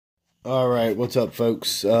Alright, what's up,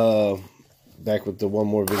 folks? Back with the one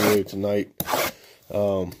more video tonight.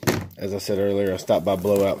 As I said earlier, I stopped by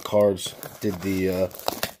Blowout Cards. Did the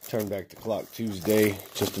Turn Back the Clock Tuesday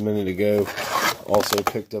just a minute ago. Also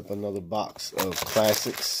picked up another box of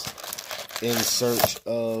classics in search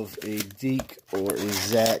of a Deke or a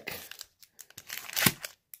Zach.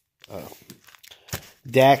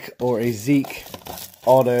 Dak or a Zeke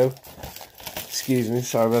auto. Excuse me,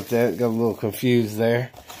 sorry about that. Got a little confused there.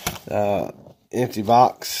 Empty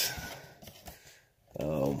box.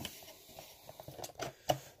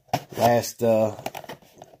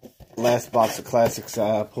 Last box of classics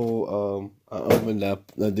I opened up.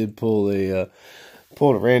 I did pull a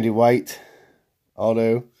Randy White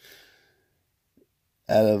auto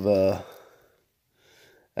out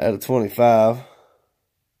of 25.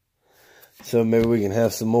 So maybe we can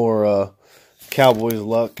have some more Cowboys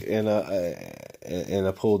luck, and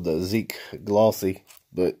I pulled the Zeke glossy,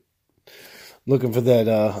 but looking for that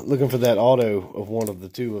auto of one of the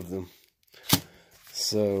two of them.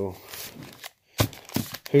 So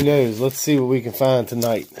who knows? Let's see what we can find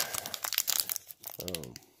tonight.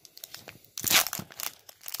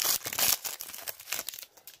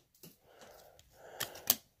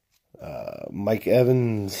 Mike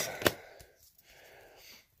Evans,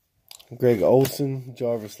 Greg Olsen,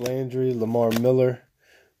 Jarvis Landry, Lamar Miller.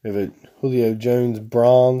 We have a Julio Jones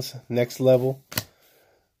bronze, next level.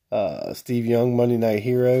 Steve Young, Monday Night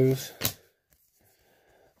Heroes.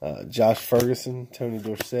 Josh Ferguson, Tony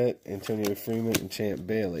Dorsett, Antonio Freeman, and Champ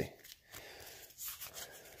Bailey.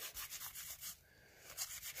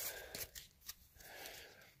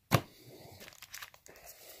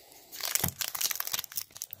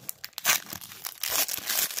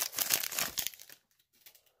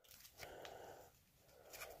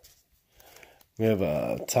 We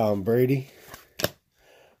have Tom Brady,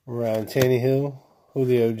 Ryan Tannehill,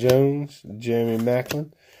 Julio Jones, Jeremy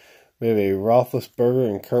Maclin. We have a Roethlisberger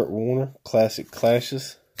and Kurt Warner Classic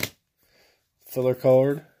Clashes filler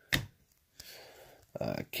card.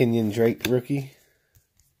 Kenyon Drake rookie.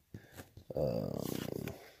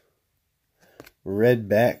 Red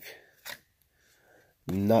back,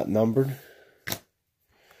 not numbered.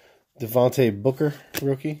 Devontae Booker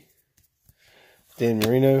rookie. Dan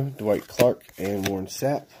Marino, Dwight Clark, and Warren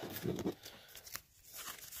Sapp.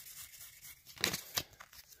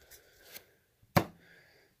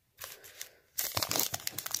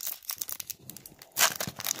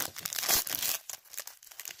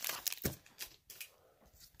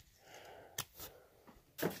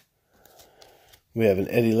 We have an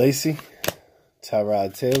Eddie Lacy,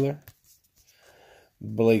 Tyrod Taylor,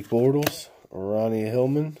 Blake Bortles, Ronnie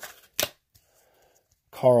Hillman,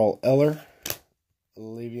 Carl Eller,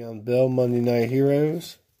 Le'Veon Bell, Monday Night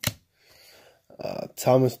Heroes,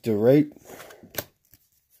 Thomas DeRate,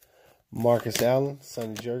 Marcus Allen,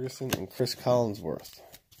 Sonny Jurgensen, and Chris Collinsworth.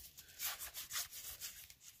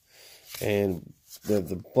 And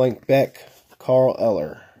the blank back, Carl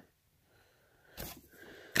Eller.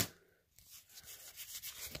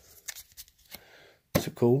 So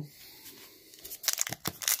cool.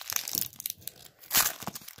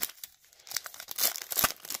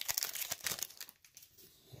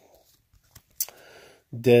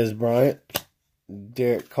 Dez Bryant,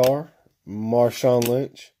 Derek Carr, Marshawn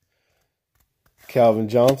Lynch, Calvin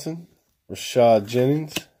Johnson, Rashad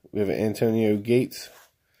Jennings. We have an Antonio Gates,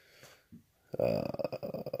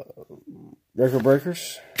 Record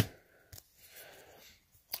Breakers,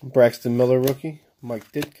 Braxton Miller rookie,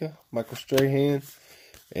 Mike Ditka, Michael Strahan,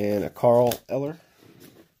 and a Carl Eller.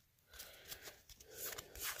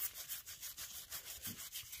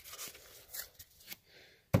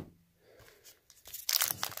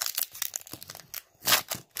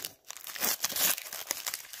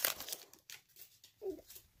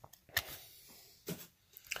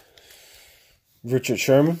 Richard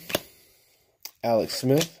Sherman, Alex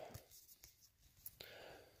Smith,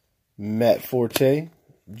 Matt Forte,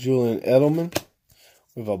 Julian Edelman.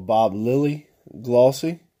 We have a Bob Lilly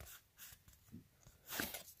glossy.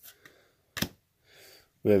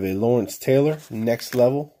 We have a Lawrence Taylor next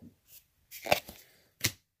level.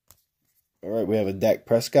 Alright, we have a Dak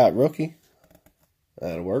Prescott rookie.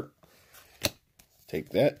 That'll work. Take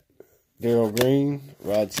that. Darryl Green,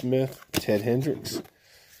 Rod Smith, Ted Hendricks.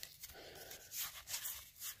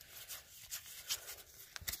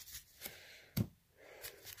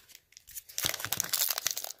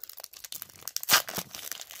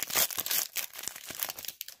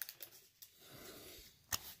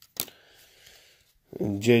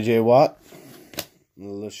 J.J. Watt,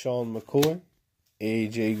 LaShawn McCoy,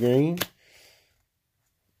 A.J. Green,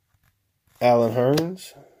 Alan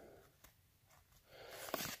Hearns,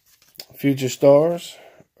 Future Stars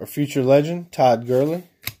or Future Legend, Todd Gurley.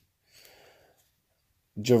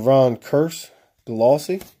 Javon Curse,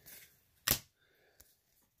 glossy.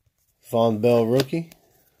 Von Bell, rookie.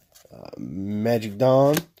 Magic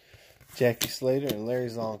Don, Jackie Slater, and Larry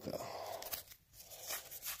Zonka.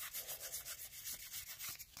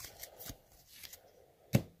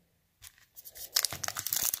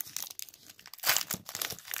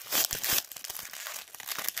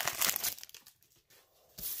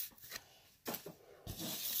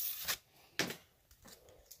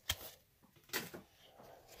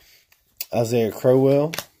 Isaiah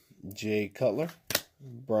Crowell, Jay Cutler,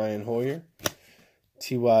 Brian Hoyer,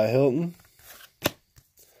 T.Y. Hilton,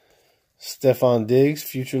 Stephon Diggs,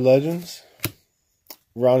 Future Legends,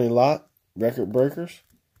 Ronnie Lott, Record Breakers,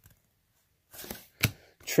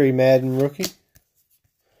 Trey Madden, rookie,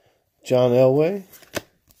 John Elway,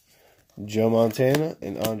 Joe Montana,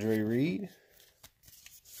 and Andre Reed.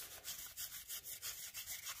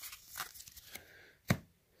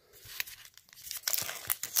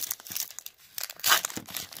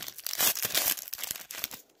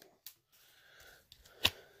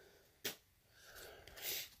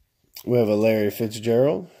 We have a Larry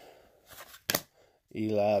Fitzgerald,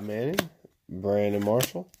 Eli Manning, Brandon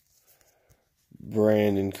Marshall,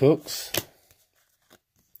 Brandon Cooks,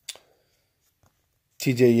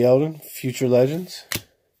 TJ Yeldon, Future Legends,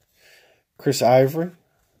 Chris Ivory,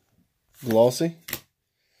 glossy,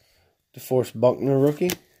 DeForest Buckner,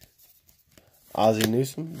 rookie, Ozzie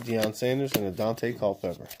Newsome, Deion Sanders, and Adante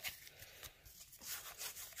Culpepper.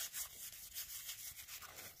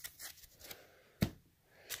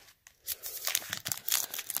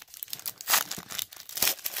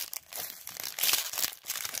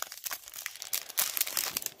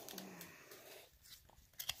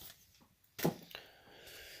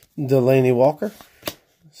 Delaney Walker,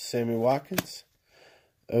 Sammy Watkins,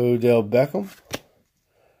 Odell Beckham,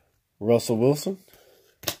 Russell Wilson,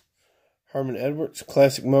 Herman Edwards,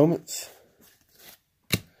 Classic Moments,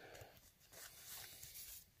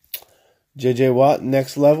 J.J. Watt,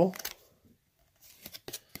 Next Level,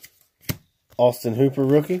 Austin Hooper,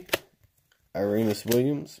 rookie, Irenas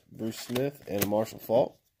Williams, Bruce Smith, and Marshall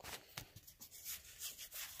Faulk.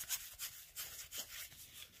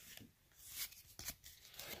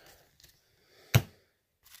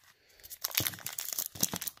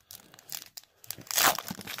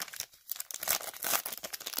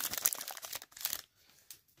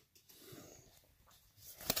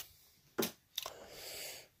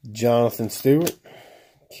 Jonathan Stewart,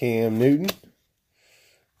 Cam Newton,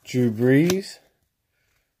 Drew Brees,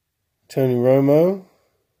 Tony Romo.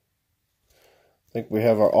 I think we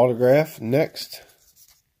have our autograph next.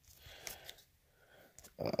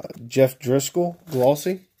 Jeff Driscoll,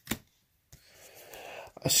 glossy.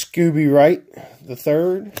 Scooby Wright, the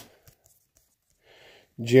third.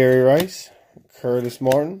 Jerry Rice, Curtis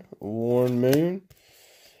Martin, Warren Moon.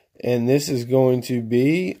 And this is going to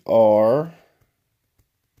be our...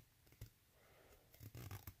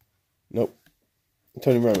 Nope.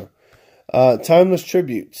 Tony Romo. Timeless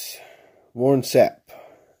Tributes. Warren Sapp.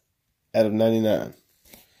 Out of 99.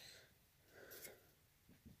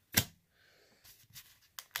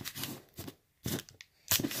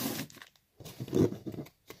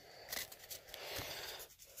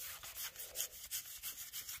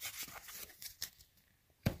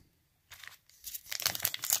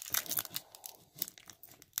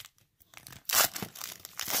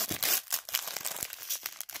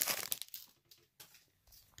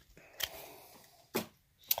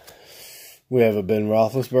 We have a Ben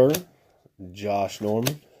Roethlisberger, Josh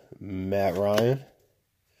Norman, Matt Ryan.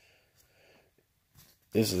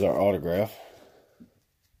 This is our autograph.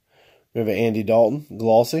 We have an Andy Dalton,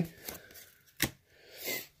 glossy.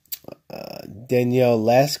 Danielle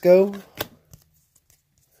Lasco,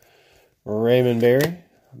 Raymond Berry,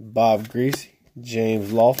 Bob Greasy,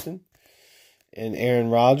 James Lofton, and Aaron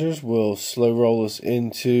Rodgers will slow roll us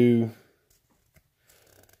into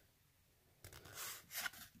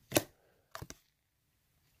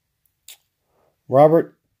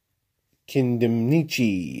Robert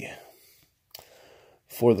Kindemnichi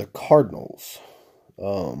for the Cardinals.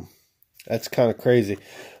 That's kind of crazy.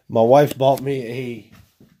 My wife bought me a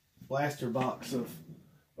blaster box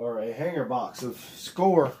or a hanger box of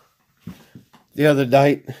Score the other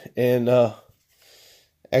night, and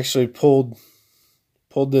actually pulled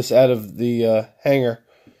this out of the hanger.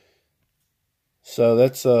 So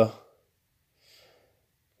that's 2 of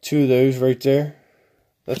those right there.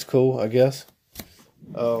 That's cool, I guess.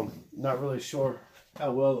 Not really sure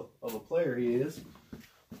how well of a player he is,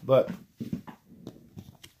 but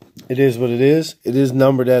it is what it is. It is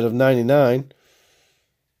numbered out of 99.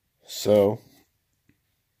 So,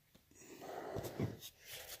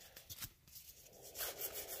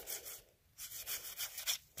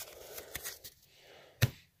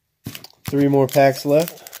 three more packs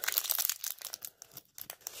left.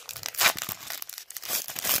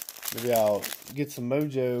 Maybe I'll get some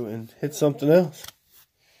mojo and hit something else.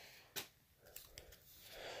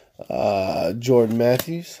 Jordan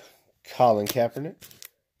Matthews, Colin Kaepernick,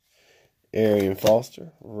 Arian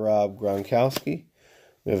Foster, Rob Gronkowski.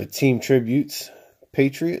 We have a Team Tributes,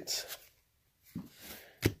 Patriots.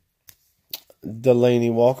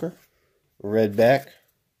 Delaney Walker, Redback.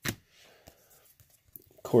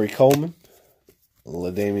 Corey Coleman,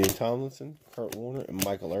 LaDainian Tomlinson, Kurt Warner, and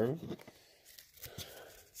Michael Irvin.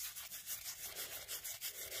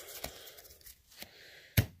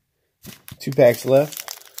 Two packs left.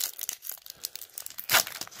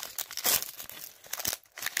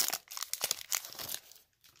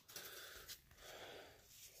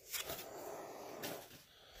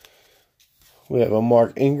 We have a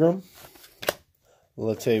Mark Ingram,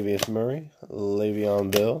 Latavius Murray, Le'Veon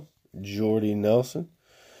Bell, Jordy Nelson.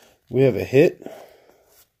 We have a hit.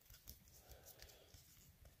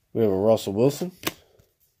 We have a Russell Wilson,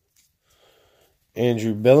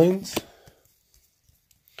 Andrew Billings,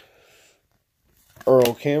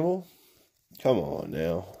 Earl Campbell, come on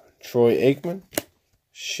now, Troy Aikman,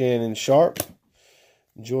 Shannon Sharp,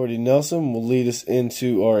 Jordy Nelson will lead us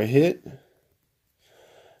into our hit.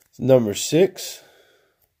 Number 6,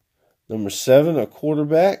 number 7, a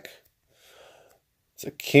quarterback. It's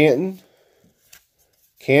a Canton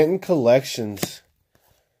Collections,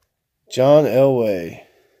 John Elway,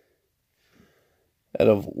 out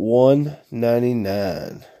of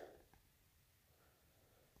 199.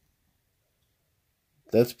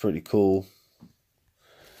 That's pretty cool.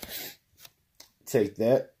 Take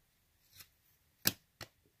that.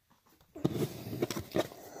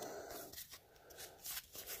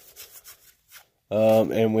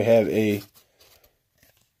 And we have a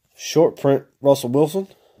short print Russell Wilson.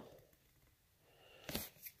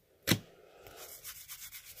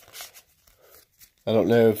 I don't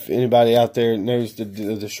know if anybody out there knows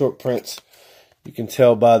the short prints. You can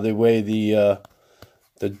tell by the way the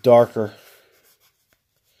darker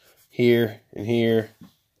here and here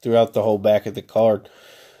throughout the whole back of the card.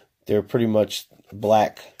 They're pretty much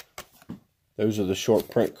black. Those are the short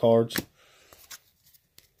print cards.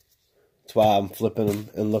 That's why I'm flipping them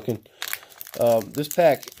and looking. This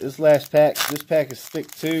last pack, this pack is thick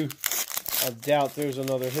too. I doubt there's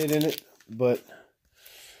another hit in it, but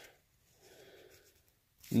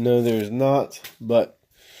no, there's not. But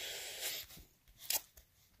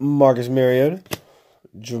Marcus Mariota,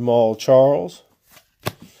 Jamal Charles,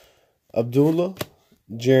 Abdullah,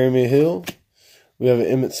 Jeremy Hill. We have an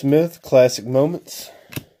Emmitt Smith, Classic Moments.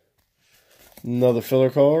 Another filler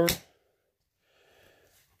card.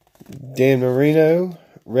 Dan Marino,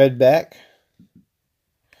 Redback.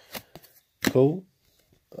 Cool.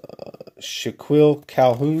 Shaquille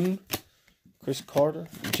Calhoun, Chris Carter,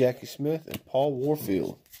 Jackie Smith, and Paul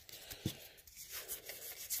Warfield.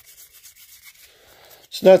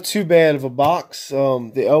 It's not too bad of a box. The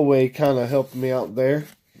Elway kind of helped me out there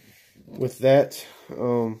with that.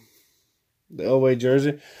 The Elway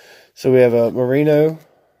jersey. So we have a Marino,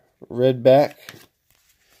 Redback.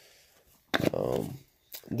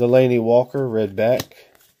 Delaney Walker, Redback.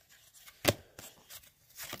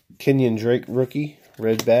 Kenyon Drake, rookie,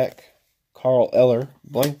 Redback. Carl Eller,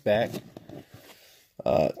 blank back.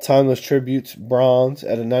 Timeless Tributes, bronze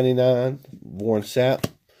at a 99, Warren Sapp.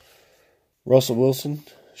 Russell Wilson,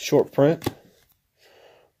 short print.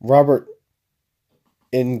 Robert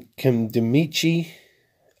Nkemdimichi,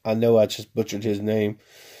 I know I just butchered his name.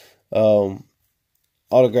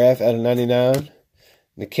 Autograph at a 99.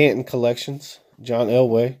 The Canton Collections, John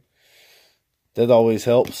Elway. That always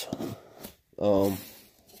helps. 4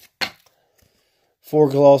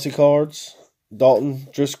 glossy cards. Dalton,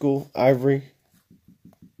 Driscoll, Ivory,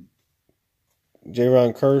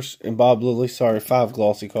 J-Ron Curse, and Bob Lilly. Sorry, 5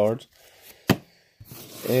 glossy cards.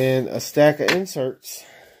 And a stack of inserts.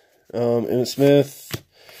 Emmitt Smith,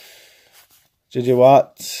 J.J.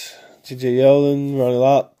 Watt, T.J. Yeldon, Ronnie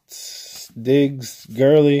Lott, Diggs,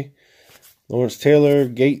 Gurley, Lawrence Taylor,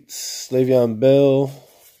 Gates, Le'Veon Bell,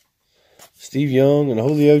 Steve Young, and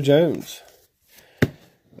Julio Jones.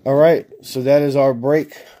 Alright, so that is our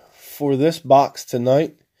break for this box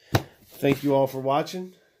tonight. Thank you all for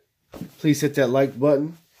watching. Please hit that like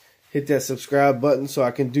button. Hit that subscribe button so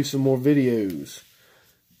I can do some more videos.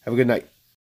 Have a good night.